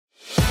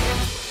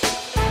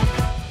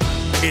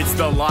It's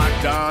the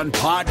Locked On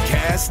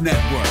Podcast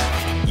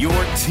Network, your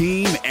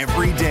team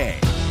every day.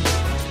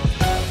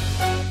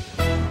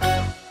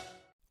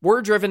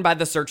 We're driven by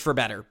the search for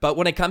better, but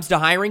when it comes to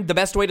hiring, the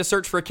best way to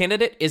search for a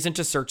candidate isn't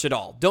to search at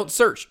all. Don't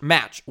search,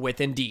 match with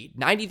Indeed.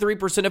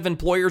 93% of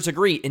employers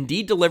agree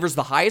Indeed delivers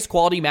the highest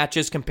quality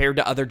matches compared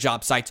to other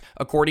job sites,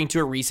 according to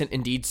a recent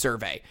Indeed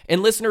survey.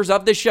 And listeners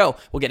of this show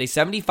will get a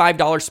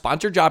 $75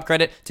 sponsored job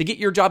credit to get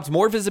your jobs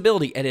more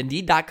visibility at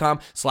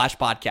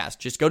Indeed.com/podcast.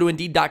 Just go to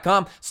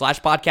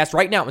Indeed.com/podcast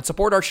right now and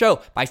support our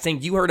show by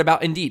saying you heard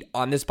about Indeed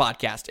on this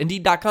podcast.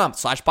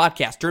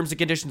 Indeed.com/podcast. Terms and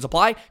conditions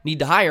apply. Need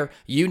to hire?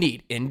 You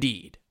need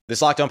Indeed.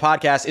 This Locked On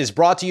Podcast is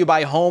brought to you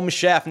by Home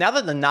Chef. Now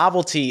that the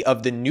novelty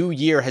of the new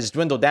year has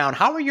dwindled down,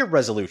 how are your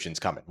resolutions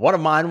coming? One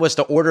of mine was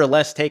to order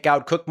less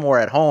takeout, cook more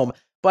at home,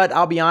 but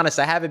I'll be honest,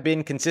 I haven't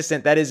been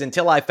consistent. That is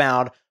until I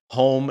found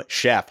Home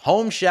Chef.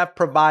 Home Chef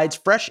provides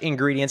fresh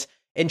ingredients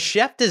and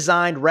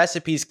chef-designed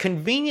recipes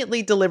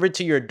conveniently delivered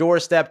to your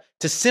doorstep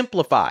to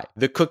simplify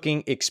the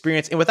cooking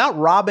experience and without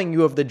robbing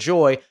you of the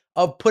joy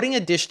of putting a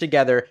dish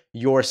together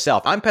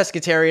yourself. I'm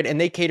pescatarian and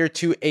they cater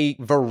to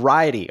a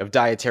variety of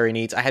dietary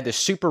needs. I had this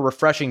super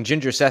refreshing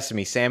ginger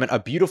sesame salmon, a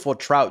beautiful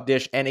trout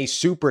dish, and a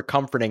super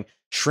comforting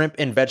shrimp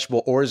and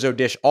vegetable orzo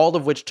dish, all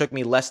of which took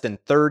me less than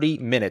 30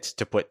 minutes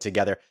to put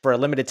together. For a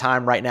limited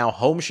time right now,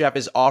 Home Chef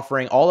is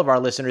offering all of our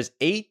listeners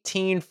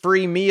 18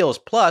 free meals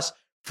plus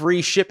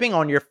free shipping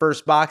on your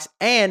first box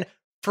and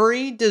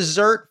free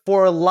dessert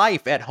for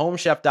life at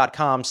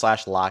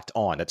homechef.com/locked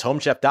on. That's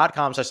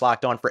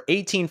homechef.com/locked on for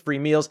 18 free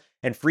meals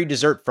and free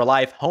dessert for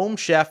life.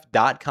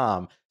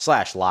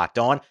 Homechef.com/locked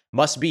on.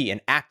 Must be an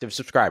active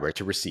subscriber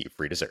to receive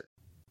free dessert.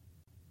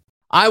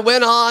 I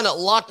went on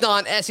Locked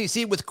On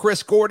SEC with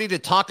Chris Gordy to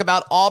talk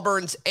about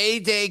Auburn's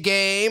A-Day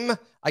game.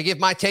 I give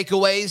my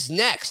takeaways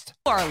next.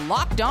 You are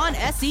Locked On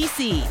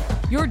SEC,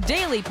 your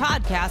daily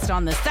podcast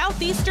on the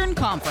Southeastern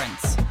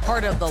Conference.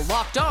 Part of the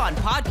Locked On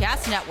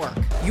Podcast Network,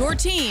 your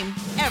team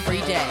every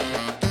day.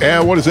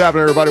 And what is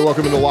happening, everybody?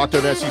 Welcome into Locked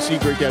On SEC.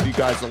 Great to have you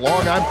guys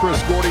along. I'm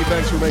Chris Gordy.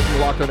 Thanks for making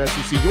Locked On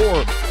SEC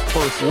your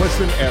first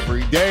listen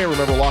every day.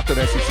 Remember, Locked On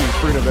SEC is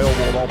free and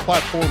available on all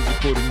platforms,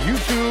 including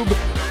YouTube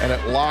and at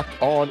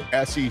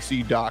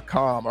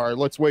LockedOnSEC.com. All right,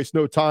 let's waste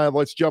no time.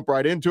 Let's jump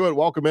right into it.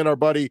 Welcome in our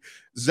buddy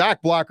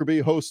Zach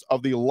Blackerby, host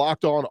of the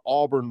Locked On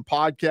Auburn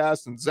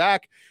podcast. And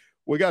Zach,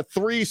 we got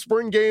 3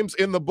 spring games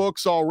in the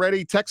books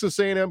already: Texas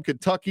A&M,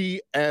 Kentucky,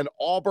 and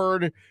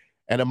Auburn.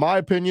 And in my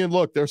opinion,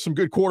 look, there's some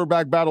good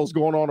quarterback battles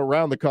going on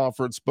around the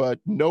conference, but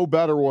no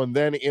better one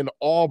than in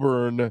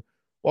Auburn.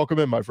 Welcome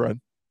in, my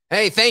friend.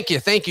 Hey, thank you.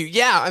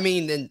 Yeah, I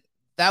mean, and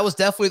that was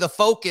definitely the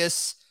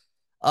focus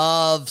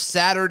of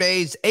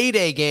Saturday's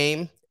A-Day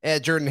game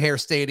at Jordan-Hare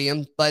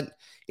Stadium. But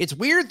it's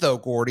weird, though,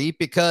 Gordy,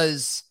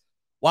 because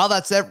while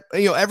that's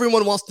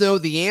everyone wants to know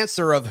the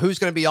answer of who's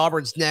going to be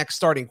Auburn's next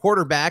starting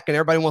quarterback, and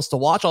everybody wants to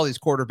watch all these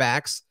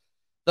quarterbacks,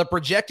 the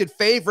projected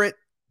favorite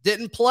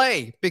didn't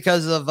play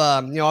because of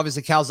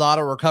obviously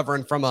Calzada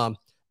recovering from a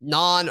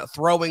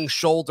non-throwing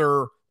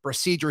shoulder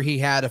procedure he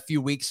had a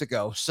few weeks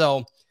ago.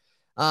 So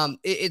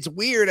it's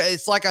weird.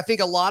 It's like I think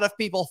a lot of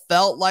people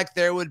felt like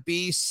there would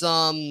be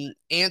some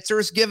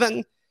answers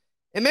given,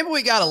 and maybe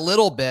we got a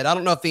little bit. I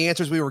don't know if the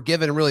answers we were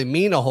given really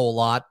mean a whole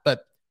lot,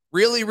 but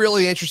really,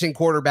 really interesting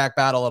quarterback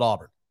battle at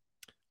Auburn.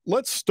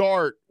 Let's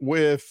start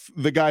with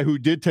the guy who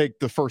did take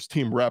the first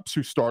team reps,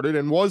 who started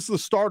and was the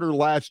starter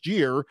last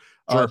year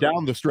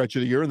down the stretch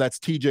of the year, and that's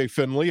TJ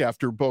Finley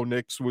after Bo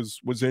Nix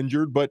was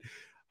injured. But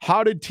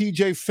how did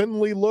TJ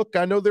Finley look?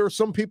 I know there are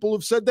some people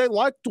who've said they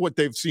liked what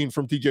they've seen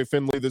from TJ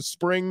Finley this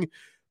spring,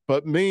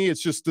 but me,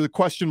 it's just the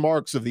question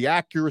marks of the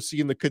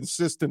accuracy and the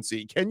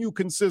consistency. Can you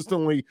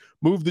consistently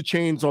move the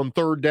chains on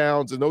third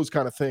downs and those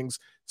kind of things?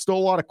 Still a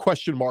lot of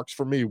question marks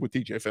for me with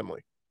TJ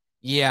Finley.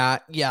 Yeah.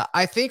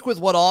 I think with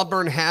what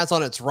Auburn has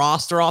on its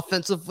roster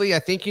offensively, I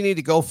think you need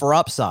to go for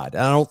upside.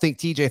 And I don't think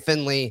TJ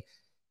Finley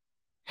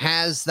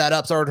has that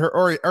upside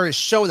or has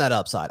shown that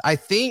upside. I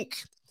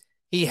think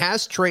he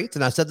has traits,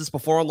 and I've said this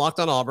before on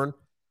Locked on Auburn.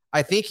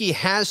 I think he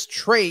has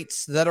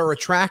traits that are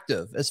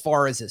attractive as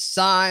far as his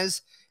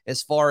size,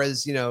 as far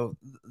as,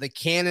 the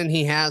cannon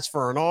he has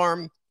for an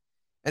arm.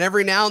 And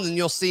every now and then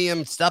you'll see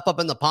him step up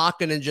in the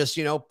pocket and just,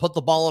 put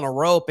the ball on a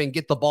rope and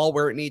get the ball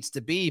where it needs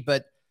to be.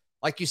 But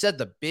like you said,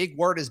 the big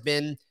word has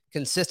been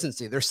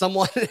consistency. There's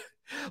someone,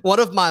 one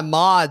of my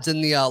mods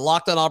in the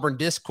Locked on Auburn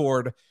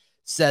Discord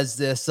says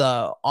this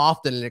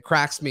often, and it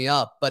cracks me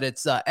up. But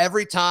it's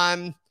every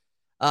time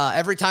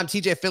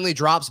TJ Finley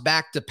drops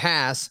back to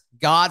pass,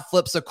 God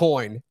flips a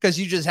coin, because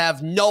you just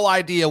have no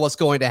idea what's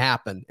going to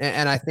happen.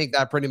 And I think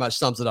that pretty much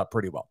sums it up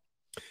pretty well.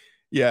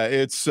 Yeah,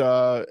 it's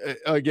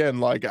again,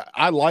 like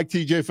I like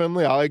TJ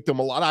Finley. I liked him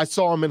a lot. I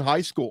saw him in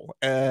high school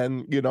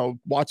and,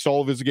 watched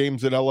all of his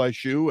games at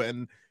LSU,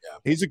 and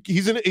he's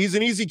an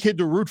easy kid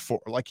to root for.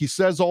 Like, he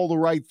says all the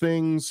right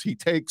things. He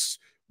takes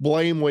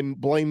blame when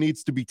blame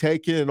needs to be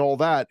taken and all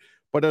that.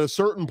 But at a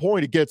certain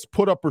point, it gets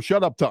put up or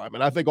shut up time.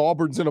 And I think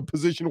Auburn's in a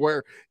position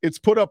where it's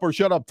put up or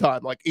shut up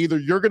time. Like, either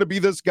you're going to be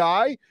this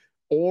guy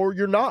or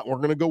you're not. We're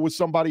going to go with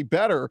somebody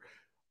better.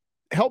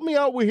 help me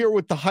out here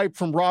with the hype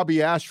from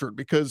Robbie Ashford,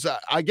 because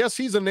I guess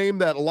he's a name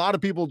that a lot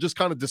of people just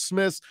kind of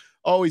dismiss.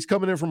 Oh, he's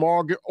coming in from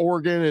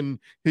Oregon and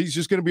he's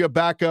just going to be a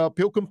backup.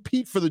 He'll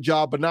compete for the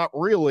job, but not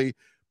really.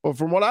 But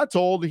from what I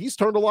told, he's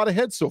turned a lot of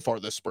heads so far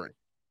this spring.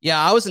 Yeah,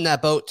 I was in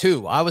that boat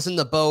too. I was in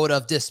the boat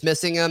of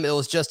dismissing him. It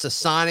was just a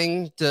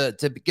signing to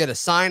get a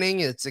signing.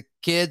 It's a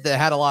kid that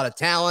had a lot of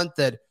talent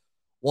that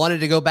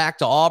wanted to go back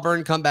to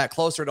Auburn, come back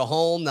closer to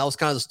home. That was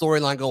kind of the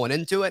storyline going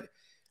into it.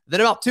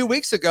 Then about 2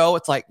 weeks ago,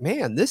 it's like,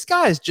 man, this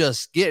guy's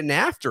just getting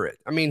after it.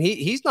 I mean,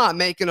 he's not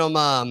making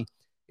them,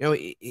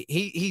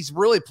 he's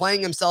really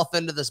playing himself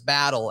into this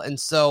battle. And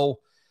so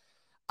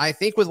I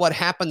think with what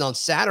happened on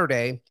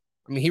Saturday,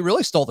 I mean, he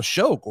really stole the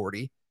show,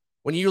 Gordy.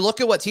 When you look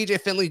at what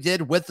TJ Finley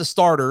did with the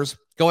starters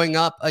going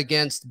up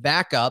against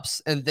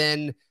backups, and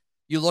then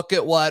you look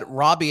at what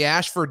Robbie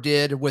Ashford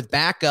did with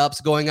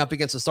backups going up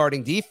against the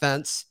starting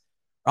defense,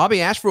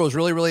 Robbie Ashford was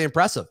really, really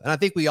impressive. And I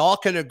think we all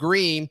can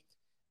agree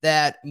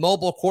that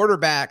mobile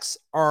quarterbacks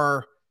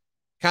are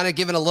kind of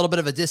given a little bit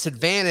of a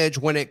disadvantage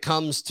when it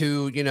comes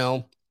to,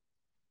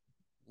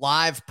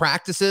 live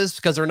practices,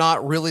 because they're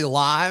not really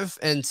live.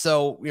 And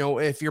so,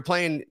 if you're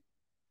playing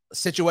a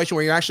situation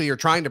where you're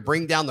trying to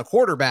bring down the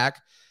quarterback,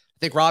 I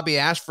think Robbie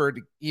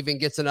Ashford even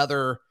gets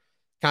another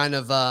kind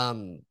of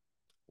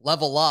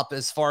level up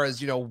as far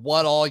as,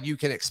 what all you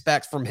can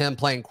expect from him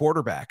playing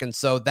quarterback. And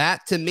so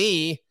that to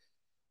me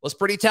was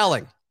pretty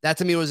telling. That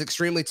to me was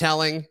extremely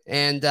telling.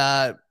 And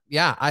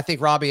I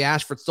think Robbie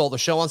Ashford stole the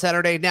show on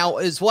Saturday. Now,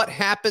 is what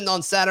happened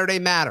on Saturday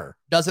matter?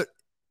 Does it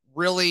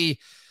really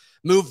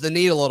move the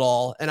needle at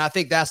all? And I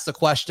think that's the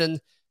question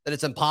that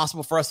it's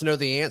impossible for us to know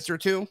the answer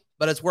to,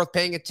 but it's worth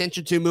paying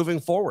attention to moving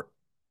forward.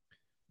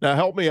 Now,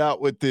 help me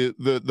out with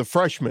the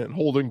freshman,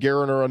 Holden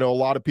Gariner. I know a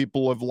lot of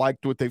people have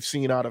liked what they've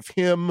seen out of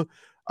him.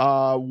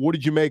 What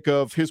did you make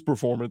of his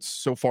performance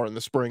so far in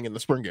the spring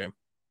game?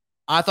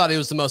 I thought he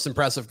was the most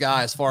impressive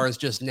guy as far as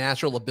just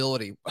natural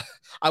ability.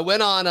 I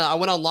went on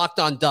Locked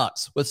On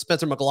Ducks with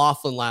Spencer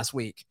McLaughlin last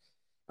week,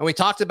 and we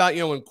talked about,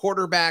 when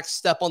quarterbacks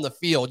step on the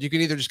field, you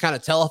can either just kind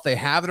of tell if they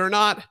have it or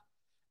not. I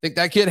think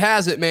that kid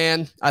has it,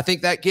 man. I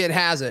think that kid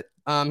has it.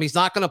 He's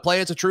not going to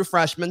play as a true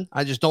freshman.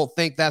 I just don't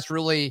think that's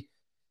really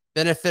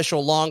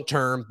beneficial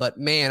long-term, but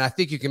man, I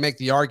think you can make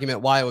the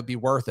argument why it would be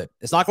worth it.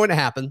 It's not going to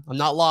happen. I'm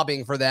not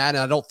lobbying for that, and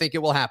I don't think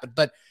it will happen,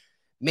 but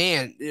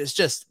man, it's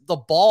just the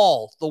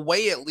ball, the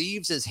way it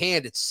leaves his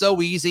hand. It's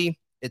so easy.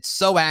 It's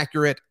so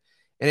accurate.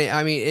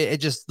 And it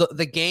just,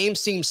 the game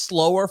seems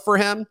slower for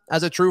him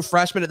as a true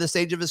freshman at this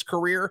stage of his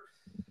career.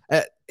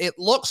 It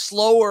looks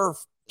slower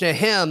to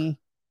him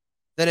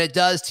than it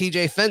does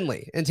TJ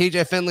Finley. And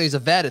TJ Finley's a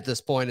vet at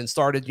this point and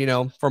started,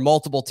 for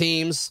multiple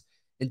teams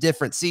in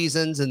different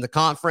seasons in the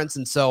conference.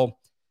 And so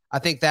I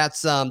think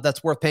that's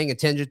worth paying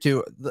attention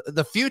to.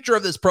 The future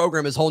of this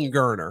program is Holden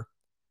Gariner.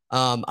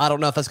 I don't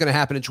know if that's going to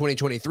happen in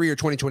 2023 or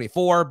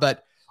 2024,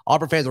 but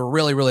Auburn fans are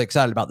really, really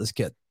excited about this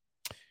kid.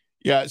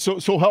 Yeah. So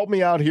help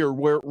me out here.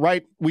 Where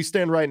we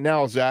stand right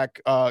now,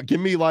 Zach, give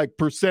me like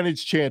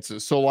percentage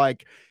chances. So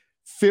like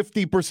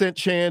 50%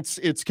 chance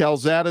it's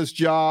Calzada's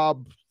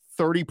job,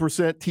 30%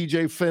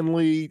 TJ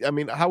Finley. I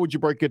mean, how would you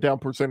break it down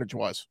percentage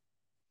wise?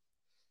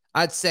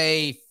 I'd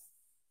say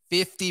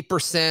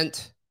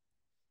 50%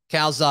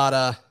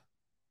 Calzada,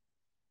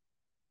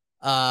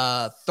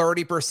 30%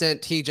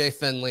 TJ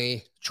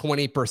Finley,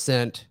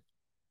 20%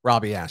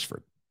 Robbie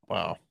Ashford.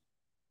 Wow.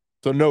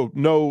 So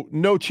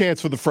no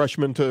chance for the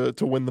freshman to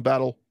win the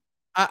battle.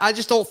 I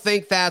just don't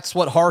think that's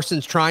what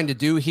Harson's trying to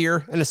do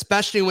here. And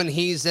especially when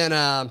he's in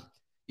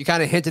you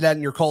kind of hinted at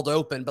in your cold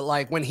open, but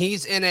like when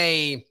he's in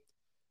a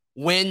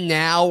win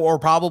now or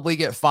probably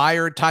get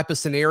fired type of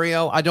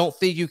scenario, I don't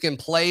think you can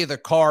play the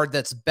card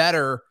that's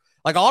better.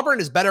 Like Auburn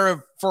is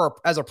better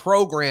as a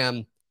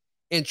program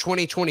in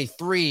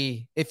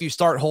 2023 if you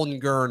start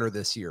Holden Gariner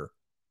this year.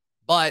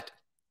 But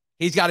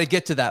he's got to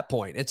get to that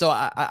point. And so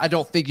I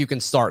don't think you can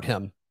start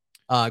him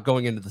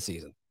going into the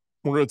season.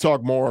 We're going to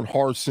talk more on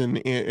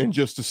Harsin in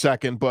just a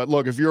second. But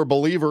look, if you're a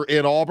believer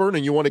in Auburn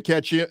and you want to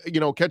catch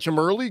him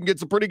early, you can get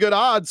some pretty good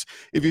odds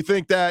if you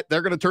think that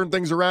they're going to turn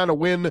things around and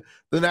win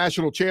the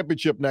national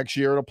championship next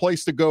year. And a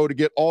place to go to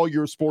get all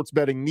your sports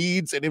betting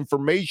needs and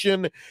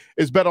information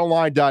is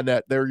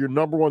betonline.net. They're your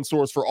number one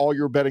source for all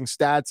your betting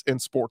stats and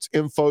sports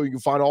info. You can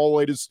find all the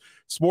latest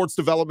sports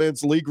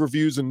developments, league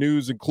reviews, and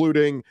news,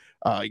 including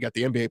you got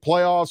the NBA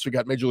playoffs. We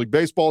got Major League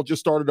Baseball just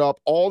started up.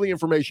 All the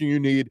information you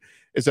need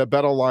is at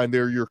BetOnline.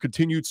 They're your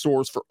continued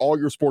source for all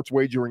your sports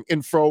wagering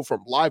info,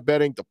 from live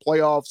betting to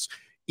playoffs,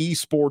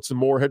 esports, and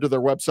more. Head to their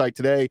website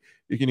today.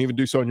 You can even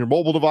do so on your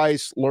mobile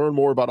device. Learn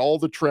more about all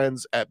the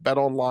trends at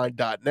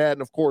betonline.net.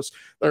 And of course,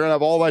 they're going to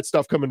have all that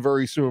stuff coming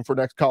very soon for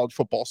next college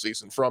football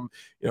season. From,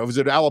 is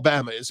it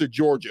Alabama? Is it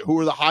Georgia? Who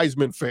are the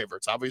Heisman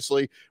favorites?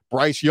 Obviously,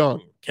 Bryce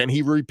Young. Can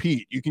he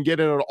repeat? You can get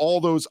in on all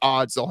those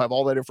odds. They'll have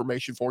all that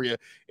information for you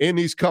in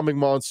these coming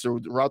months or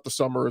throughout the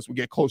summer as we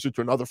get closer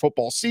to another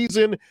football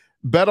season.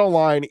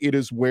 BetOnline, it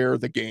is where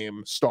the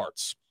game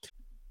starts.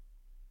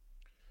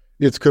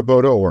 It's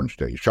Kubota Orange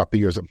Day. Shop the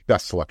year's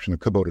best selection of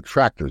Kubota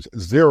tractors,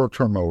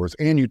 zero-turn mowers,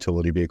 and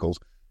utility vehicles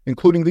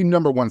including the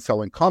 #1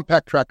 selling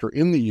compact tractor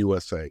in the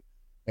USA.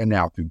 And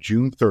now through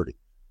June 30,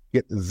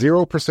 get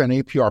 0%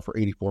 APR for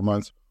 84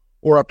 months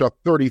or up to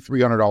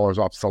 $3,300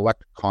 off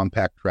select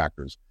compact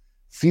tractors.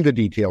 See the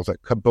details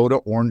at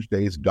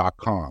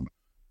KubotaOrangeDays.com.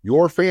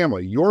 Your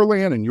family, your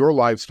land, and your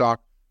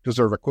livestock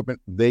deserve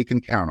equipment they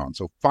can count on.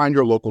 So find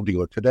your local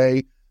dealer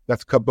today.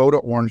 That's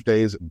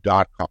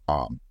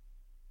KubotaOrangeDays.com.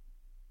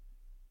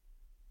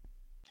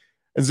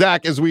 And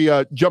Zach, as we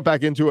jump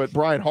back into it,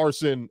 Brian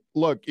Harsin,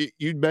 look,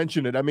 you'd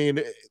mentioned it. I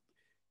mean,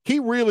 he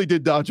really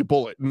did dodge a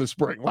bullet in the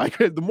spring. Like,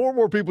 the more and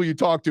more people you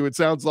talk to, it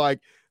sounds like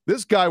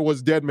this guy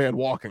was dead man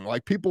walking.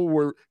 Like, people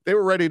were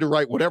ready to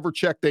write whatever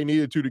check they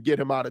needed to get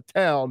him out of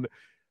town.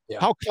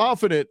 Yeah. How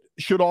confident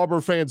should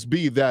Auburn fans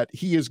be that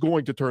he is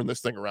going to turn this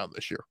thing around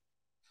this year?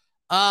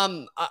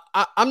 I'm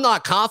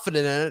not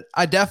confident in it.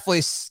 I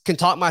definitely can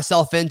talk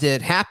myself into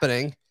it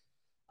happening.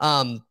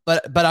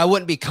 But I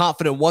wouldn't be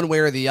confident one way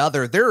or the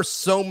other. There are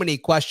so many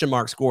question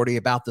marks, Gordy,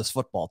 about this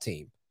football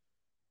team.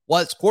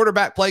 What's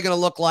quarterback play going to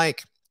look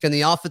like? Can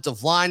the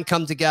offensive line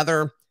come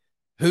together?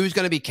 Who's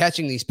going to be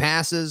catching these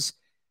passes?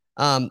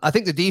 I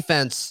think the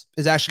defense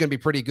is actually going to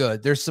be pretty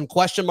good. There's some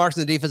question marks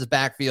in the defensive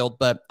backfield,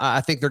 but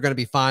I think they're going to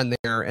be fine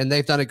there. And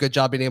they've done a good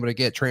job being able to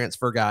get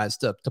transfer guys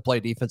to play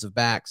defensive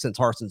back since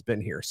Harsin's been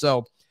here.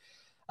 So,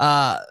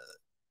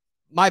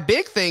 my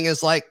big thing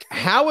is, like,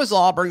 how is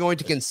Auburn going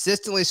to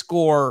consistently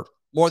score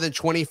more than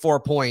 24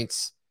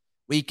 points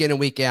week in and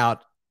week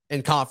out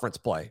in conference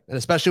play? And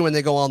especially when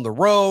they go on the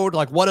road,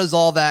 like, what is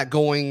all that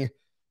going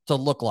to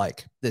look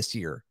like this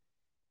year?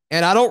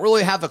 And I don't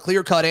really have a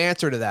clear-cut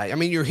answer to that. I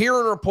mean, you're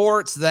hearing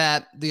reports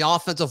that the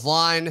offensive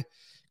line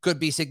could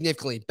be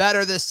significantly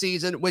better this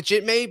season, which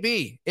it may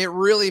be. It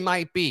really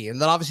might be. And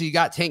then obviously you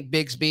got Tank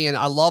Bigsby, and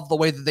I love the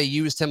way that they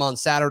used him on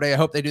Saturday. I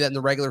hope they do that in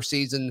the regular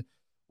season,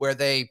 where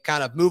they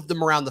kind of moved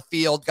them around the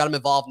field, got them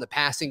involved in the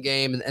passing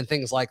game and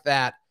things like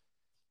that.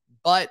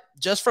 But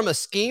just from a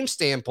scheme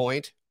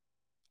standpoint,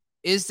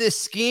 is this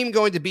scheme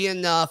going to be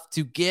enough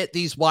to get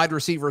these wide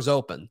receivers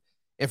open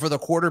and for the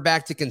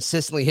quarterback to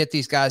consistently hit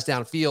these guys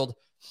downfield?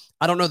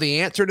 I don't know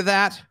the answer to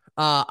that.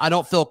 I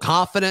don't feel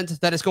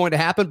confident that it's going to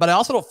happen, but I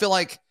also don't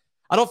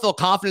feel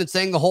confident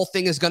saying the whole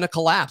thing is going to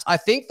collapse. I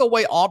think the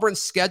way Auburn's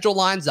schedule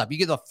lines up, you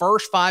get the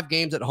first 5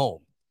 games at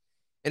home.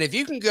 And if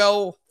you can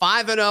go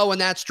 5-0 in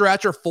that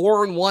stretch or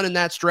 4-1 in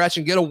that stretch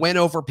and get a win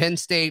over Penn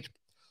State,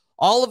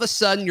 all of a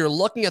sudden you're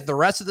looking at the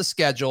rest of the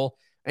schedule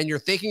and you're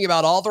thinking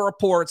about all the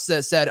reports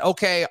that said,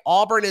 okay,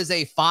 Auburn is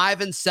a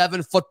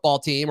 5-7 football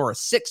team or a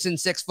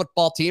 6-6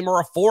 football team or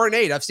a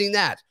 4-8. I've seen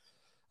that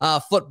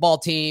football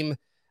team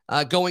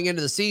going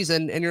into the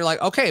season. And you're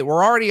like, okay,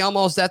 we're already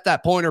almost at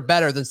that point or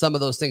better than some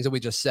of those things that we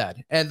just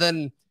said. And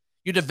then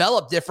you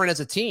develop different as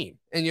a team.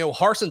 And,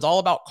 Harsin's all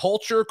about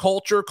culture.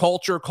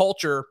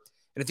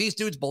 And if these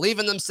dudes believe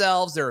in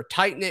themselves, they're a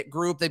tight-knit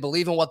group, they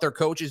believe in what their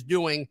coach is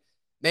doing,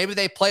 maybe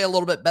they play a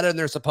little bit better than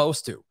they're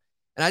supposed to.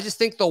 And I just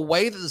think the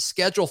way that the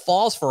schedule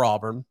falls for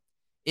Auburn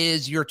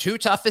is your 2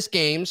 toughest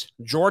games,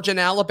 Georgia and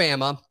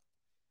Alabama,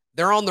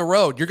 they're on the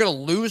road. You're going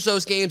to lose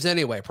those games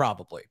anyway,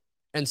 probably.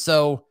 And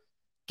so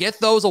get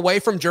those away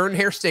from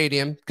Jordan-Hare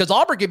Stadium, because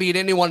Auburn can beat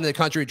anyone in the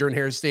country at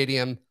Jordan-Hare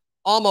Stadium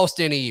almost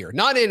any year.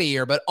 Not any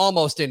year, but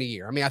almost any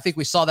year. I mean, I think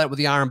we saw that with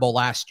the Iron Bowl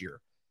last year.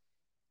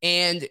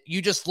 And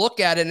you just look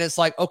at it and it's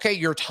like, okay,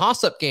 your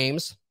toss-up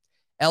games,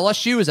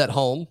 LSU is at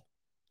home,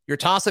 your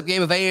toss-up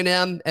game of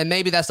A&M, and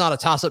maybe that's not a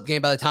toss-up game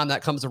by the time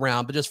that comes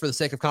around, but just for the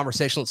sake of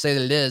conversation, let's say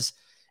that it is.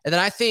 And then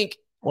I think,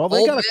 well,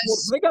 they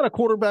got a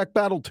quarterback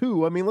battle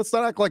too. I mean, let's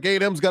not act like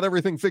A&M's got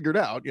everything figured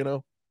out,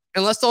 And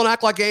let's don't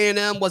act like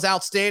A&M was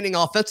outstanding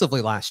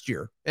offensively llast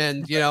year.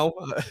 And,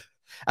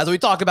 as we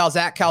talk about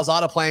Zach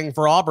Calzada playing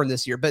for Auburn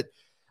this year, but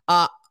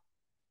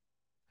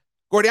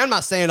Gordy, I'm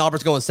not saying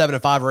Auburn's going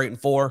 7-5 or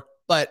 8-4.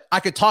 But I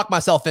could talk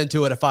myself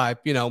into it if I,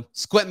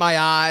 squint my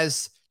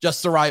eyes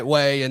just the right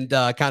way and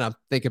kind of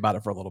think about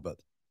it for a little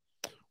bit.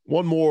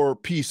 One more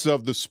piece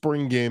of the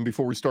spring game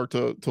before we start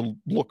to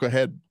look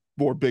ahead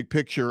more big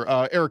picture.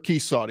 Eric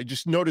Kiesau, did you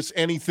just notice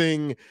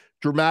anything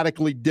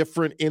dramatically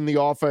different in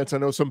the offense? I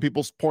know some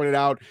people pointed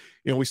out,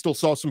 we still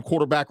saw some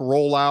quarterback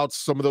rollouts,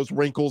 some of those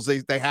wrinkles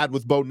they had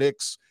with Bo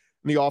Nix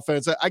in the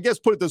offense. I guess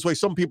put it this way,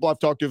 some people I've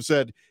talked to have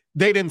said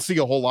they didn't see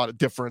a whole lot of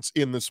difference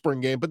in the spring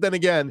game. But then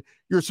again,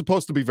 you're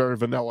supposed to be very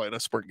vanilla in a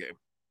spring game.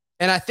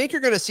 And I think you're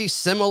going to see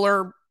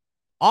similar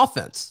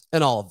offense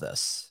in all of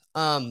this.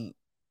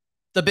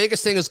 The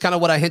biggest thing is kind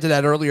of what I hinted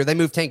at earlier. They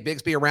moved Tank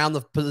Bigsby around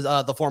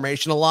the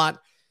formation a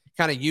lot,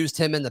 kind of used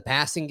him in the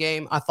passing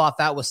game. I thought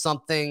that was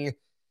something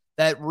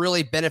that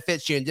really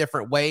benefits you in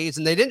different ways.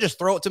 And they didn't just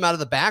throw it to him out of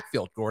the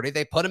backfield, Gordy.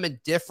 They put him in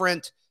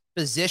different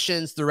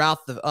positions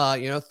throughout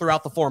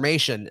the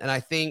formation. And I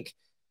think,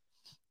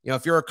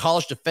 if you're a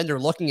college defender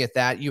looking at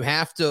that, you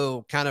have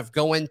to kind of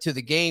go into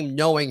the game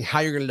knowing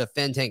how you're going to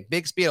defend Tank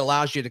Bigsby. It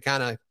allows you to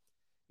kind of,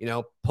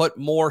 put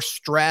more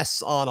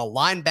stress on a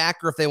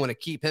linebacker if they want to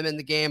keep him in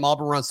the game.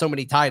 Auburn runs so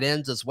many tight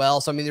ends as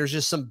well. So, I mean, there's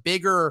just some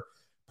bigger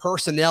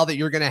personnel that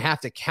you're going to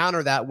have to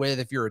counter that with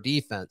if you're a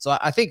defense. So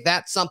I think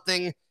that's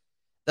something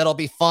that'll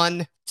be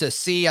fun to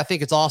see. I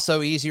think it's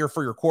also easier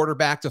for your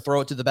quarterback to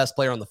throw it to the best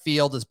player on the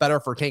field. It's better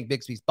for Tank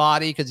Bigsby's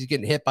body because he's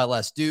getting hit by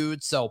less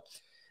dudes. So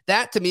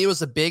that to me was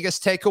the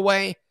biggest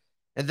takeaway.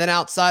 And then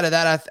outside of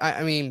that,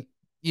 I mean,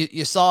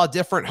 you saw a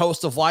different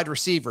host of wide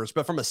receivers,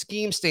 but from a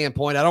scheme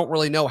standpoint, I don't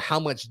really know how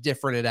much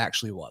different it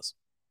actually was.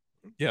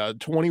 Yeah,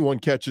 21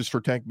 catches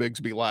for Tank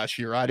Bigsby last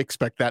year. I'd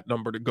expect that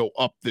number to go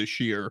up this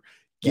year.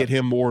 Get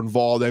him more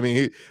involved. I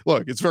mean,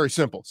 look, it's very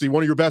simple. See,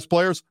 one of your best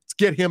players, let's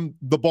get him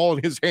the ball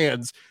in his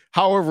hands,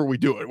 however we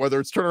do it, whether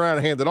it's turn around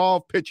and hand it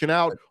off, pitching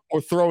out,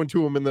 or throwing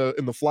to him in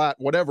the flat,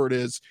 whatever it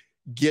is.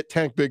 Get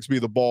Tank Bigsby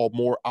the ball,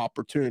 more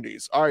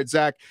opportunities. All right,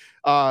 Zach,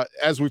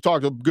 as we've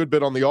talked a good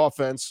bit on the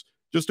offense,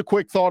 just a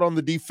quick thought on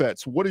the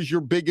defense. What is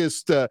your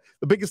biggest, the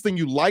biggest thing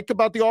you like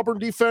about the Auburn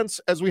defense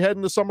as we head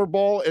into summer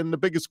ball, and the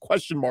biggest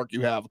question mark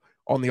you have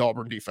on the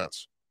Auburn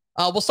defense?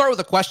 We'll start with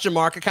a question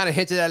mark. I kind of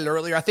hinted at it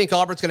earlier. I think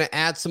Auburn's going to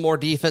add some more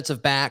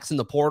defensive backs in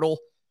the portal,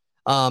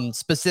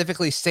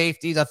 specifically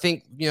safeties. I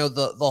think,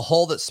 the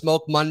hole that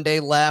Smoke Monday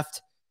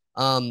left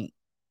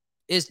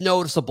is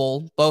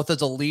noticeable, both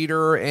as a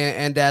leader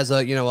and as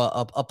a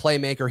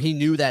playmaker. He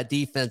knew that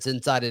defense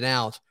inside and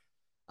out.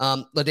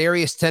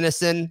 Ladarius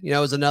Tennyson,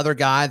 is another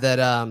guy that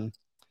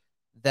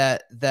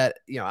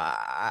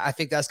I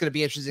think that's going to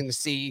be interesting to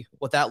see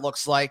what that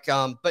looks like.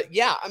 But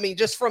yeah, I mean,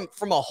 just from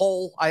a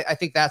whole, I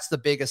think that's the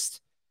biggest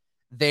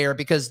there,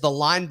 because the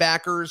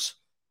linebackers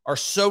are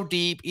so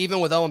deep, even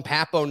with Owen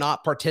Papo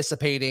not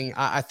participating.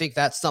 I think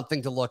that's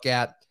something to look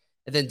at.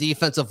 And then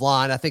defensive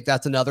line, I think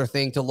that's another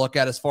thing to look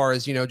at as far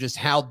as, just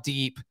how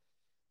deep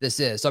this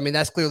is. So, I mean,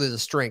 that's clearly the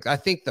strength. I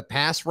think the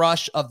pass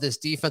rush of this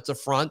defensive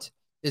front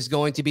is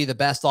going to be the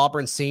best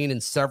Auburn's seen in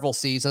several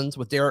seasons.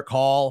 With Derek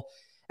Hall,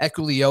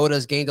 Ekuliota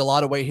has gained a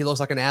lot of weight. He looks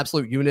like an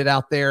absolute unit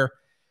out there.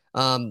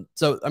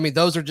 So, I mean,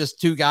 those are just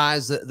two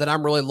guys that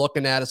I'm really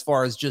looking at as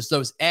far as just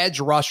those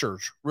edge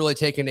rushers really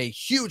taking a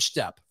huge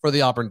step for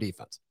the Auburn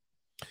defense.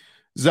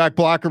 Zach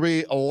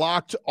Blackerby,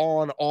 Locked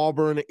on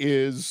Auburn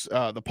is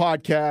the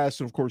podcast.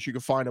 And of course, you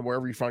can find them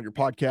wherever you find your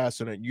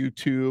podcasts and at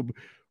YouTube.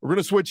 We're going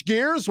to switch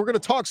gears. We're going to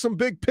talk some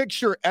big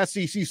picture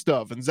SEC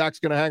stuff. And Zach's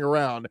going to hang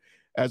around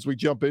as we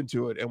jump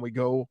into it and we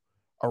go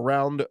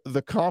around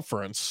the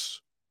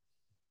conference.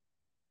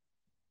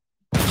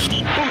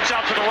 Boots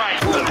out to the right.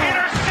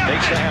 Interception.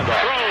 Takes the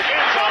handoff. Throws.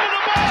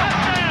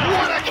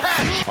 What a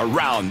catch.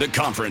 Around the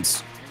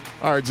conference.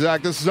 All right,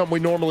 Zach, this is something we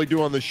normally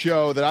do on the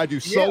show that I do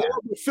solo.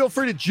 Yeah. Feel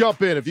free to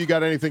jump in if you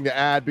got anything to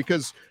add,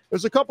 because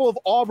there's a couple of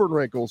Auburn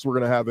wrinkles we're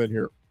going to have in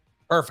here.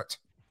 Perfect.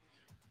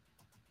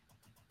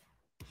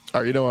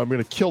 All right, I'm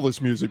going to kill this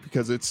music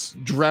because it's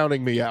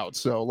drowning me out.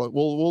 So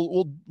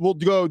we'll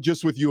go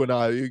just with you and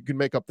I. You can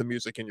make up the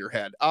music in your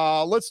head.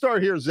 Let's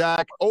start here,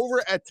 Zach.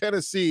 Over at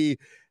Tennessee,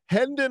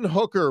 Hendon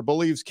Hooker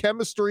believes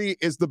chemistry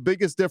is the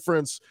biggest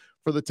difference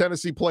for the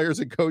Tennessee players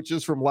and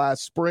coaches from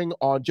last spring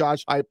on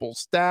Josh Heupel's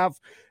staff.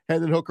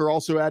 Hendon Hooker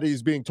also added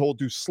he's being told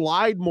to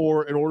slide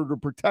more in order to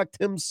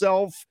protect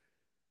himself.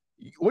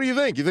 What do you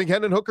think? You think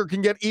Hendon Hooker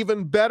can get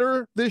even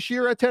better this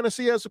year at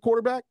Tennessee as a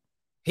quarterback?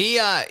 He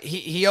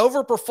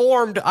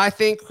overperformed, I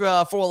think, for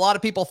a lot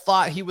of people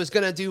thought he was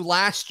going to do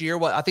last year.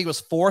 What I think was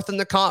fourth in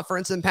the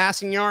conference in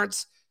passing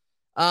yards.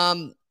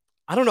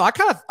 I don't know. I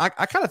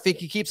kind of think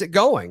he keeps it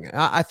going.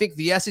 I think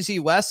the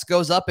SEC West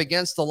goes up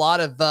against a lot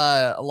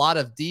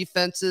of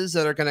defenses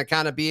that are going to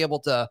kind of be able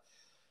to,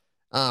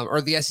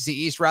 or the SEC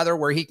East rather,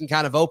 where he can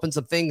kind of open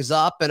some things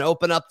up and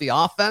open up the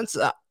offense.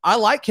 I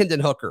like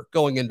Hendon Hooker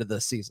going into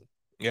this season.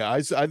 Yeah,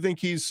 I think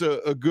he's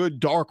a good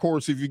dark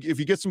horse. If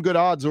you get some good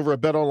odds over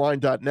at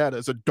betonline.net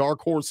as a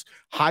dark horse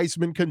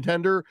Heisman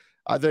contender,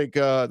 I think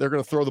they're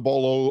going to throw the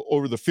ball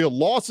over the field.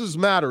 Losses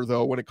matter,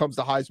 though, when it comes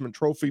to Heisman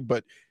Trophy.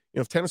 But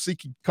if Tennessee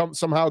can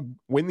somehow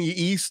win the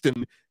East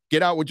and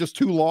get out with just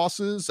 2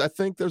 losses, I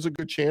think there's a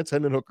good chance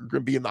Hendon Hooker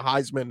could be in the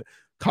Heisman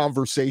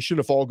conversation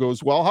if all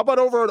goes well. How about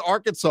over at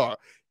Arkansas?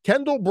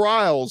 Kendall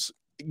Briles,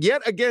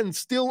 yet again,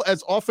 still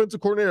as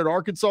offensive coordinator at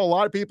Arkansas. A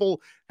lot of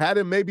people had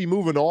him maybe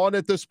moving on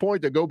at this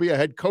point to go be a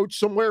head coach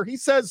somewhere. He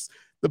says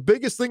the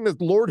biggest thing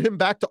that lured him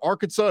back to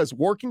Arkansas is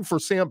working for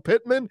Sam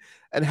Pittman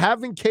and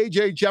having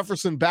KJ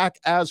Jefferson back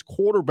as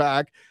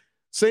quarterback.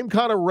 Same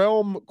kind of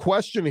realm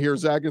question here,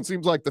 Zach. It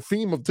seems like the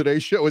theme of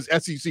today's show is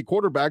SEC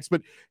quarterbacks,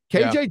 but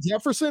KJ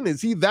Jefferson,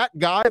 is he that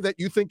guy that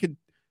you think could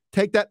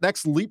take that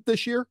next leap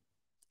this year?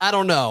 I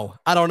don't know.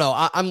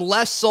 I'm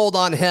less sold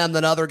on him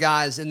than other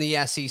guys in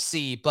the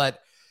SEC, but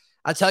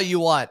I tell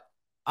you what,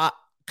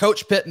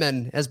 Coach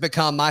Pittman has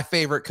become my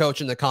favorite coach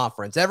in the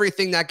conference.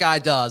 Everything that guy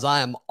does,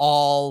 I am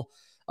all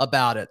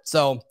about it.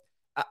 So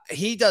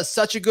he does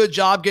such a good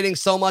job getting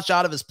so much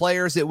out of his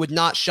players. It would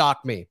not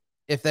shock me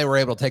if they were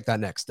able to take that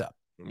next step.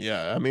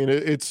 Yeah, I mean,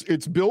 it's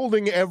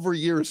building every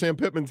year. Sam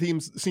Pittman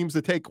seems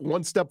to take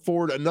one step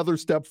forward, another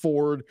step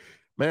forward.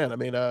 Man, I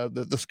mean,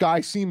 the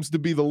sky seems to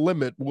be the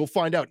limit. We'll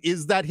find out.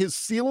 Is that his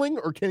ceiling,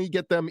 or can he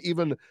get them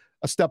even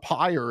a step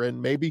higher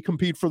and maybe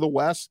compete for the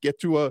West, get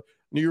to a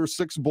New Year's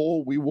Six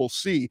Bowl? We will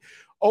see.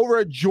 Over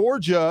at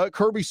Georgia,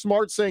 Kirby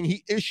Smart saying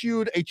he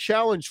issued a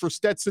challenge for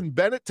Stetson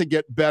Bennett to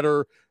get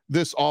better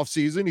this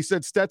offseason. He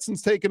said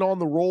Stetson's taken on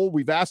the role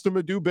we've asked him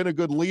to do, been a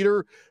good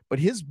leader, but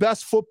his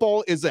best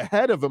football is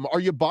ahead of him. Are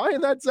you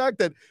buying that, Zach,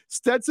 that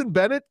Stetson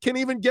Bennett can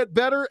even get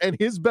better and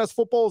his best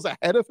football is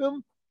ahead of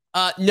him?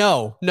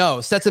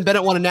 No. Stetson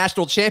Bennett won a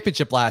national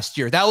championship last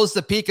year. That was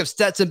the peak of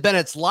Stetson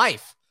Bennett's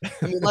life.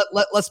 I mean,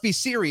 let's be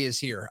serious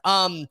here.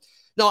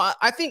 No,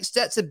 I think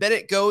Stetson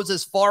Bennett goes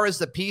as far as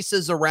the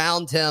pieces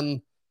around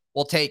him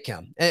will take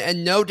him.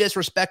 And no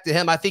disrespect to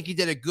him. I think he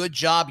did a good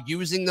job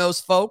using those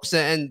folks.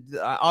 And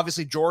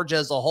obviously Georgia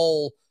as a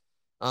whole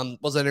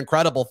was an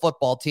incredible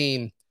football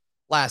team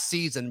last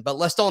season. But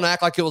let's don't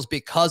act like it was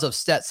because of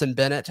Stetson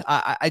Bennett.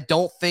 I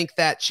don't think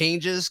that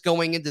changes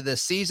going into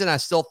this season. I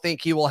still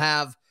think he will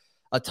have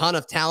a ton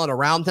of talent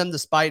around him,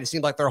 despite it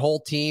seems like their whole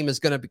team is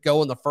going to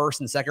go in the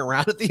first and second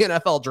round of the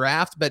NFL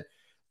draft. But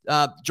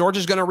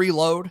Georgia's going to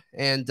reload.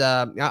 And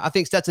I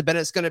think Stetson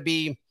Bennett's going to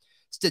be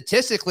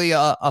statistically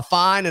a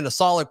fine and a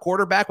solid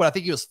quarterback, but I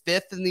think he was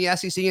 5th in the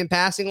SEC in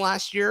passing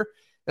last year.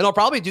 And he'll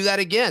probably do that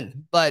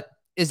again. But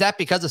is that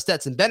because of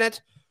Stetson Bennett,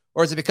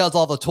 or is it because of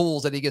all the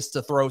tools that he gets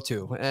to throw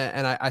to?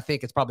 And I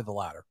think it's probably the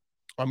latter.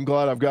 I'm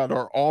glad I've got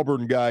our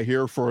Auburn guy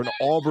here for an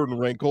Auburn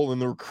wrinkle. In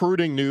the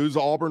recruiting news,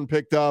 Auburn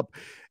picked up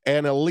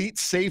an elite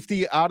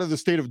safety out of the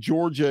state of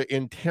Georgia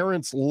in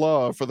Terrence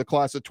Love for the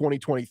class of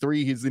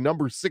 2023. He's the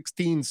number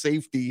 16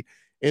 safety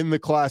in the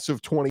class of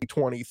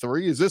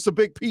 2023. Is this a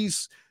big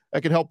piece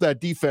that can help that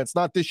defense,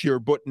 not this year,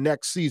 but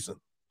next season?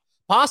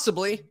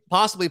 Possibly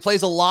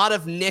plays a lot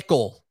of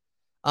nickel,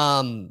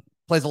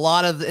 plays a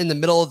lot of in the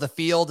middle of the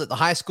field at the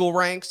high school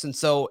ranks. And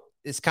so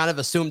it's kind of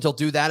assumed he'll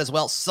do that as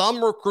well.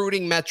 Some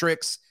recruiting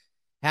metrics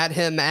had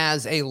him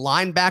as a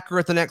linebacker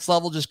at the next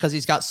level just because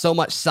he's got so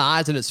much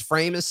size and his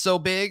frame is so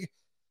big.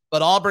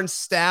 But Auburn's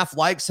staff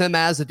likes him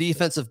as a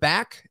defensive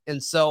back.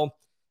 And so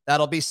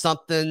that'll be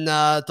something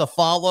to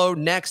follow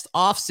next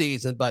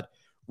offseason. But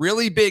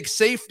really big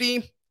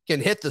safety, can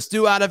hit the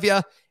stew out of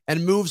you,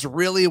 and moves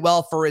really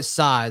well for his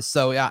size.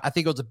 So yeah, I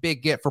think it was a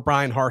big get for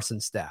Brian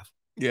Harson's staff.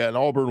 Yeah, and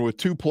Auburn with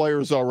 2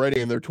 players already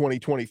in their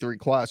 2023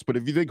 class. But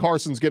if you think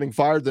Harson's getting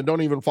fired, then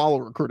don't even follow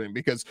recruiting,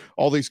 because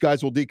all these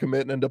guys will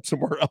decommit and end up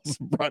somewhere else.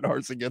 And Brian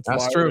Harson gets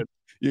fired. True.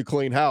 You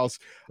clean house.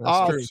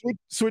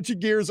 Switching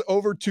gears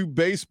over to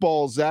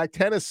baseball, Zach.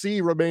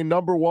 Tennessee remained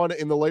number 1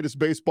 in the latest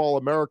Baseball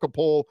America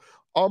poll.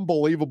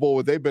 Unbelievable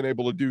what they've been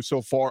able to do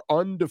so far.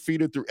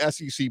 Undefeated through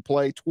SEC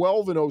play.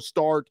 12-0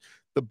 start,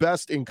 the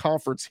best in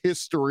conference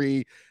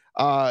history.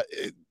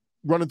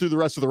 Running through the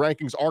rest of the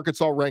rankings,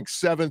 Arkansas ranked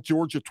 7th,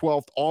 Georgia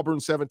 12th, Auburn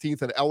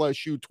 17th, and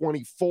LSU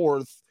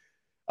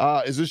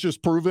 24th. Is this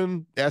just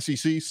proven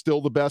SEC still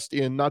the best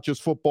in not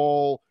just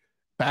football,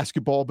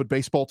 basketball, but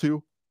baseball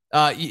too?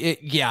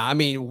 Yeah. I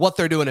mean, what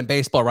they're doing in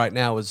baseball right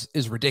now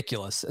is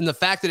ridiculous. And the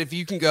fact that if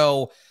you can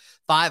go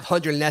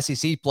 500 in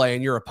SEC play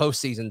and you're a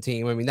postseason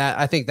team, I mean,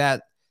 I think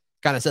that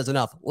kind of says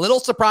enough. Little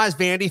surprised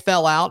Vandy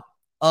fell out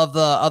of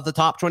the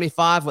top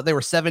 25, but they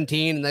were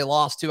 17 and they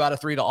lost 2 out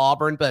of 3 to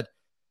Auburn. But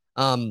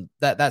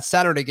that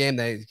Saturday game,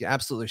 they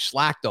absolutely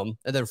slacked them.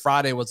 And then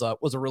Friday was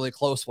a really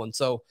close one.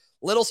 So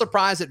little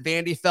surprised that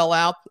Vandy fell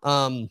out.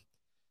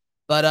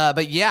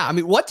 But yeah, I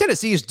mean, what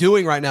Tennessee is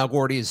doing right now,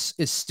 Gordy, is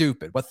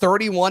stupid. But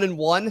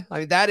 31-1, I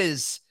mean, that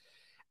is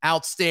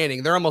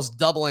outstanding. They're almost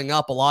doubling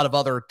up a lot of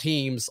other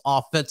teams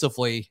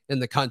offensively in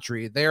the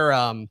country. They're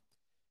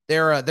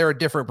a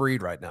different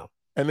breed right now.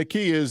 And the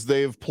key is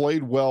they've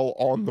played well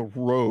on the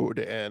road.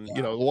 And,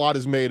 you know, a lot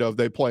is made of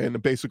they play in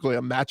basically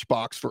a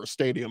matchbox for a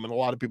stadium. And a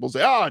lot of people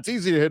say, it's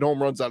easy to hit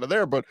home runs out of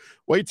there. But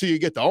wait till you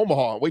get to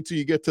Omaha. Wait till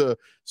you get to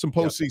some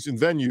postseason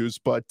venues.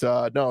 But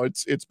no,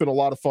 it's been a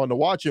lot of fun to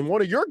watch. And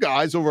one of your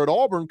guys over at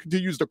Auburn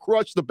continues to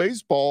crush the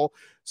baseball.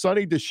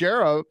 Sonny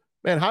DeShera,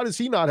 man, how does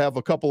he not have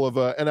a couple of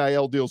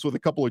NIL deals with a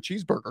couple of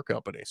cheeseburger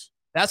companies?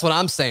 That's what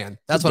I'm saying.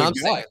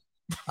 Saying.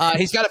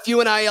 He's got a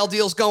few NIL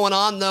deals going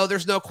on, though.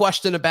 There's no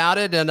question about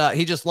it. And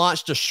he just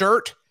launched a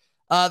shirt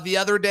the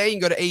other day. You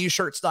can go to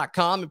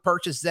aushirts.com and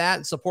purchase that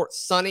and support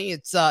Sonny.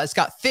 It's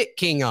got Thick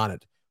King on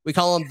it. We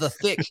call him the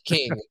Thick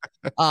King.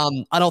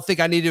 I don't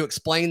think I need to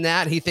explain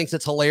that. He thinks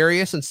it's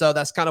hilarious. And so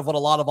that's kind of what a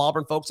lot of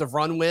Auburn folks have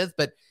run with.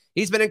 But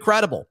he's been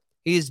incredible.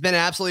 He's been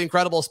absolutely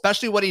incredible,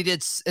 especially what he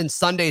did in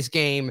Sunday's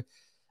game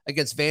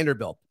against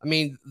Vanderbilt. I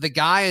mean, the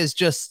guy is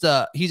just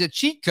he's a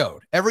cheat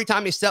code. Every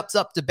time he steps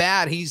up to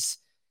bat, he's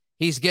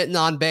getting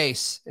on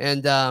base.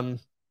 And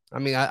I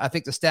mean, I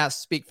think the stats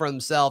speak for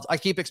themselves. I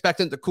keep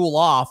expecting it to cool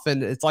off,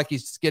 and it's like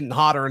he's getting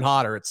hotter and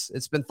hotter.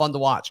 It's been fun to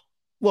watch.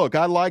 Look,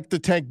 I like the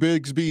Tank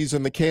Bigsbys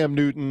and the Cam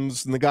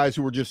Newtons and the guys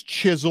who were just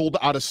chiseled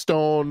out of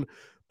stone.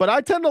 But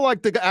I tend to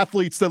like the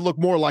athletes that look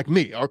more like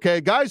me,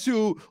 okay? Guys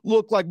who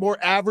look like more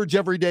average,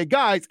 everyday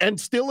guys and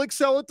still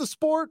excel at the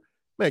sport.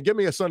 Man, give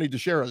me a Sonny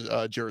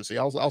DeShera jersey.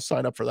 I'll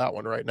sign up for that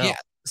one right now. Yeah.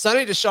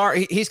 Sonny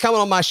DeShera, he's coming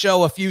on my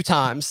show a few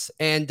times,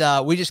 and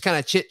we just kind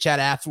of chit-chat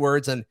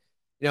afterwards. And,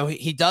 you know,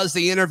 he does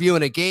the interview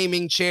in a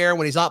gaming chair.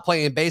 When he's not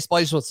playing baseball,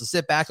 he just wants to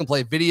sit back and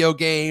play video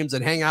games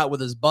and hang out with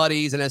his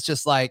buddies. And it's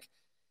just like,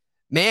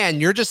 man,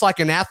 you're just like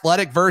an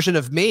athletic version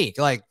of me.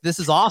 Like, this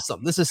is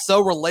awesome. This is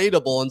so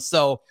relatable. And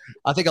so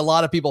I think a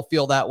lot of people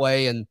feel that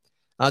way. And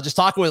Just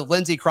talking with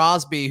Lindsey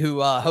Crosby,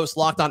 who hosts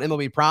Locked On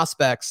MLB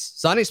Prospects.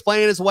 Sonny's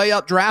playing his way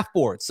up draft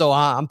board, so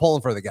I'm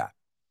pulling for the guy.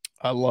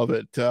 I love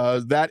it.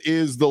 That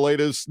is the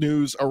latest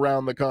news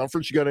around the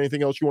conference. You got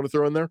anything else you want to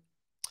throw in there?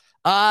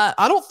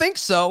 I don't think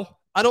so.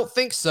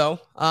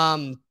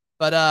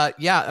 But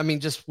yeah, I mean,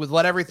 just with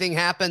what everything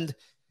happened,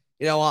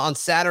 on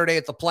Saturday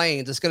at the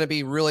Plains, it's going to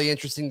be really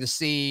interesting to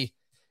see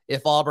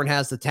if Auburn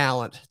has the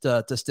talent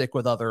to stick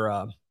with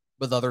other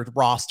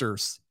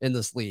rosters in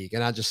this league.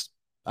 And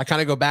I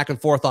kind of go back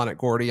and forth on it,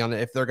 Gordy, on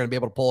if they're going to be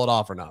able to pull it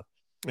off or not.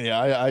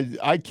 Yeah,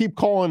 I keep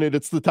calling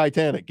it's the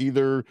Titanic.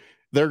 Either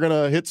they're going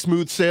to hit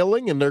smooth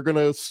sailing and they're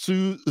going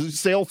to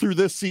sail through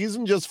this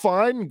season just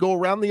fine and go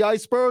around the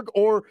iceberg,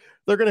 or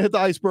they're going to hit the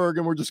iceberg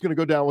and we're just going to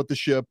go down with the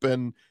ship,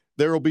 and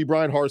there will be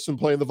Brian Harsin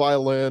playing the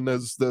violin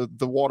as the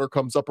water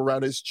comes up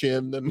around his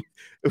chin, and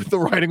the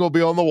writing will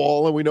be on the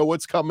wall and we know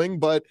what's coming.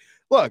 But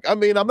look, I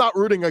mean, I'm not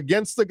rooting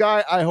against the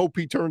guy. I hope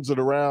he turns it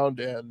around.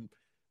 And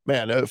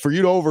man, for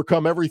you to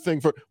overcome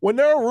everything, when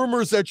there are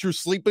rumors that you're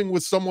sleeping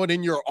with someone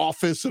in your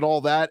office and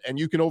all that, and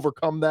you can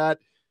overcome that,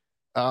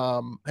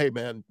 hey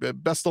man,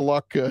 best of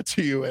luck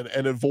to you,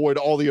 and avoid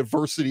all the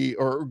adversity,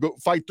 or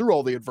fight through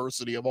all the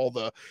adversity of all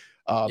the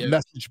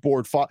message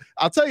board fodder.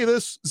 I'll tell you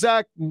this,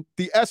 Zach,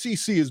 the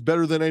SEC is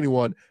better than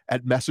anyone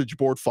at message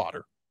board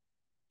fodder.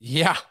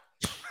 Yeah.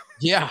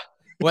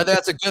 Whether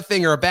that's a good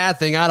thing or a bad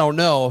thing, I don't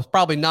know. It's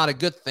probably not a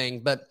good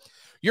thing, but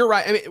you're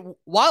right. I mean,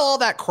 while all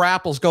that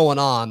crap was going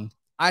on,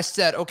 I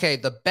said, okay,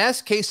 the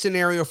best case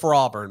scenario for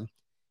Auburn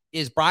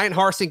is Brian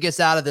Harsin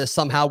gets out of this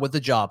somehow with the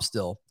job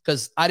still,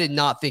 because I did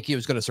not think he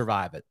was going to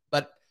survive it.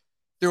 But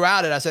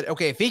throughout it, I said,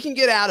 okay, if he can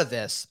get out of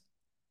this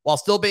while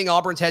still being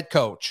Auburn's head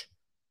coach,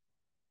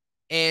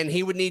 and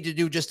he would need to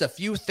do just a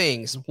few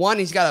things. One,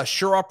 he's got to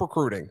shore up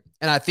recruiting,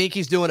 and I think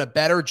he's doing a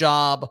better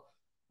job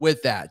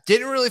with that.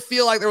 Didn't really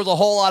feel like there was a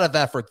whole lot of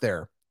effort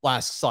there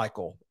last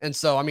cycle. And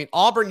so, I mean,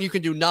 Auburn, you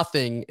can do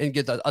nothing and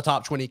get a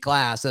top 20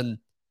 class, and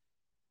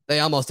they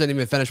almost didn't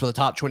even finish with a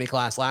top 20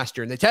 class last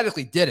year. And they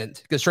technically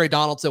didn't, because Trey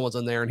Donaldson was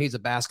in there and he's a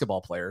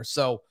basketball player.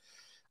 So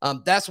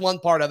that's one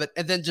part of it.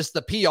 And then just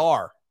the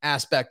PR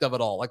aspect of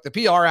it all. Like the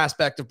PR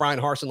aspect of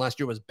Brian Harsin last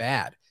year was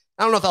bad.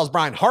 I don't know if that was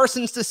Brian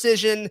Harsin's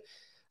decision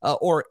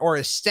or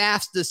his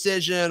staff's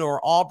decision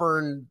or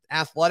Auburn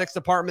athletics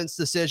department's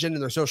decision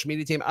and their social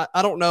media team.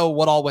 I don't know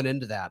what all went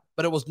into that,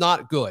 but it was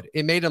not good.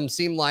 It made him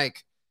seem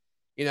like,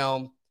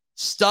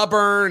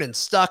 stubborn and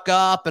stuck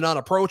up and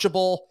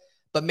unapproachable.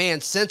 But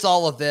man, since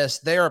all of this,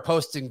 they are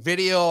posting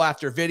video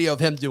after video of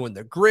him doing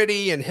the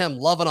gritty and him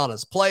loving on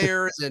his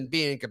players and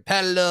being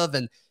competitive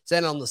and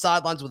standing on the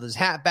sidelines with his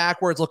hat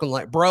backwards, looking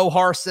like bro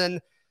Harsin.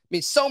 I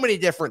mean, so many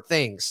different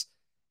things.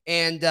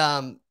 And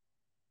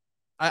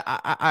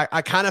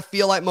I kind of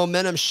feel like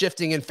momentum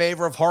shifting in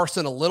favor of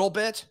Harsin a little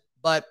bit,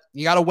 but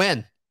you got to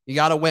win.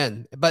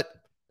 But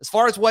as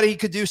far as what he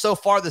could do so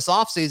far this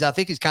offseason, I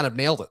think he's kind of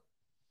nailed it.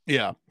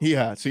 Yeah, he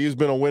has. He's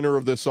been a winner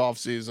of this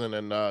offseason.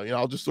 And,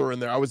 I'll just throw in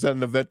there. I was at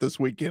an event this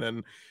weekend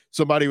and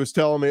somebody was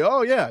telling me,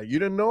 oh, yeah, you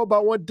didn't know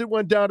about what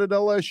went down at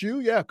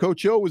LSU? Yeah,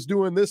 Coach O was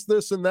doing this,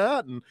 and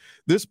that. And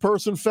this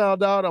person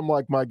found out. I'm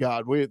like, my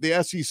God,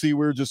 the SEC,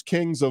 we're just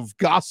kings of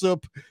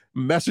gossip,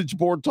 message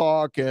board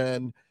talk.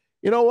 And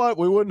you know what?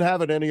 We wouldn't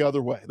have it any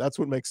other way. That's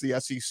what makes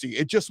the SEC.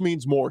 It just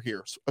means more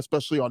here,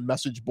 especially on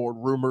message board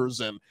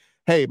rumors. And,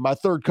 hey, my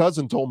third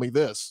cousin told me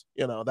this.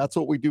 That's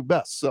what we do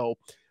best. So,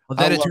 well,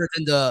 then it turns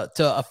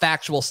into a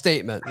factual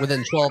statement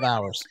within 12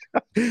 hours.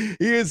 He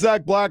is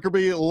Zach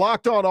Blackerby.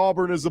 Locked on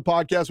Auburn is the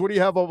podcast. What do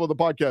you have over the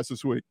podcast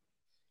this week?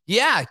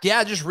 Yeah,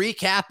 just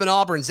recapping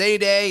Auburn's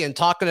A-Day and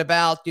talking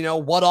about,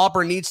 what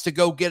Auburn needs to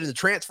go get in the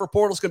transfer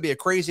portal. It's going to be a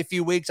crazy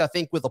few weeks, I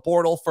think, with the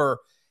portal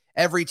for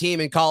every team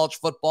in college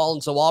football.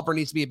 And so Auburn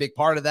needs to be a big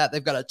part of that.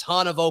 They've got a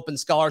ton of open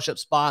scholarship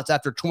spots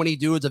after 20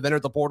 dudes have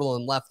entered the portal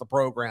and left the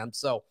program.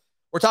 So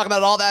we're talking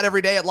about all that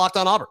every day at Locked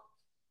on Auburn.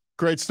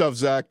 Great stuff,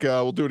 Zach.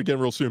 We'll do it again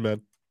real soon,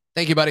 man.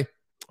 Thank you, buddy.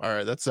 All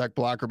right, that's Zach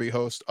Blackerby,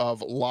 host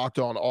of Locked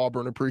on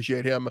Auburn.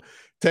 Appreciate him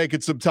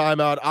taking some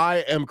time out. I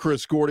am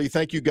Chris Gordy.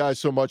 Thank you guys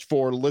so much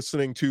for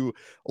listening to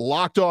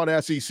Locked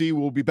on SEC.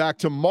 We'll be back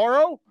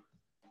tomorrow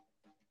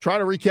trying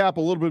to recap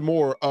a little bit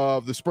more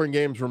of the spring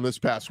games from this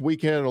past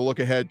weekend and a look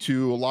ahead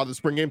to a lot of the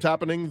spring games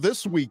happening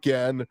this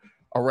weekend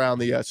around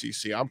the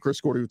SEC. I'm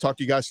Chris Gordy. We'll talk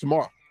to you guys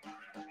tomorrow.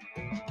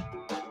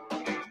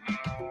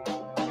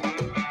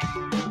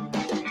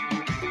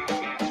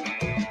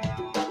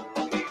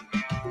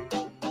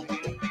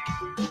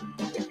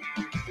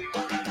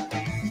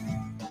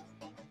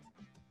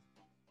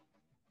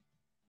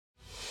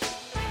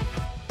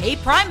 Hey,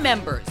 Prime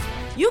members,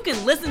 you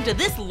can listen to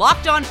this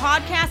Locked On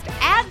podcast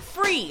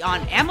ad-free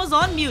on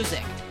Amazon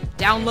Music.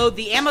 Download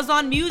the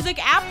Amazon Music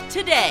app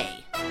today.